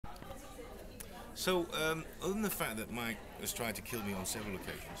So, other than the fact that Mike has tried to kill me on several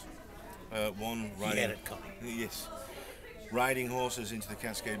occasions, one He riding, had it coming. yes, riding horses into the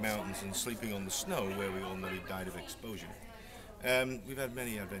Cascade Mountains and sleeping on the snow where we all nearly died of exposure. We've had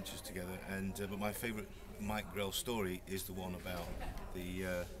many adventures together, and but my favourite Mike Grell story is the one about the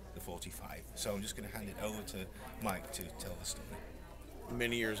 45. So I'm just going to hand it over to Mike to tell the story.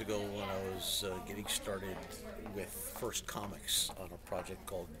 Many years ago, when I was getting started with First Comics on a project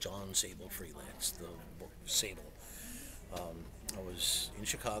called John Sable Freelance, the book Sable, I was in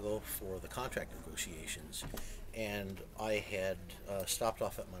Chicago for the contract negotiations, and I had stopped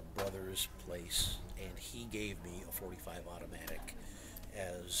off at my brother's place, and he gave me a 45 automatic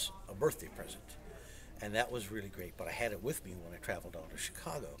as a birthday present. And that was really great, but I had it with me when I traveled out to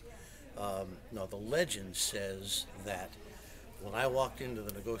Chicago. Now, the legend says that when I walked into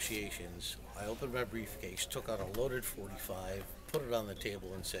the negotiations, I opened my briefcase, took out a loaded 45, put it on the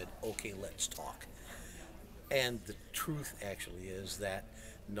table, and said, "Okay, let's talk." And the truth actually is that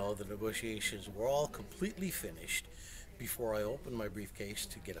no, the negotiations were all completely finished before I opened my briefcase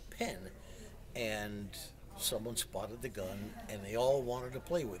to get a pen, and someone spotted the gun, and they all wanted to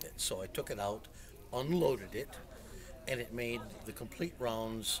play with it. So I took it out, unloaded it, and it made the complete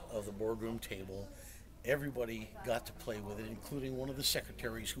rounds of the boardroom table. Everybody got to play with it, including one of the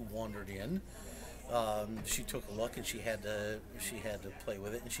secretaries who wandered in. She took a look and she had to play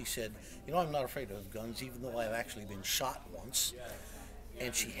with it, and she said, "You know, I'm not afraid of guns, even though I've actually been shot once."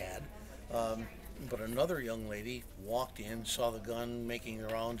 And she had. But another young lady walked in, saw the gun making the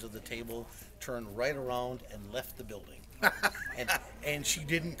rounds of the table, turned right around and left the building. and she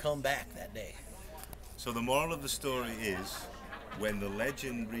didn't come back that day. So the moral of the story is, when the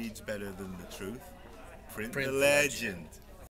legend reads better than the truth, print the legend.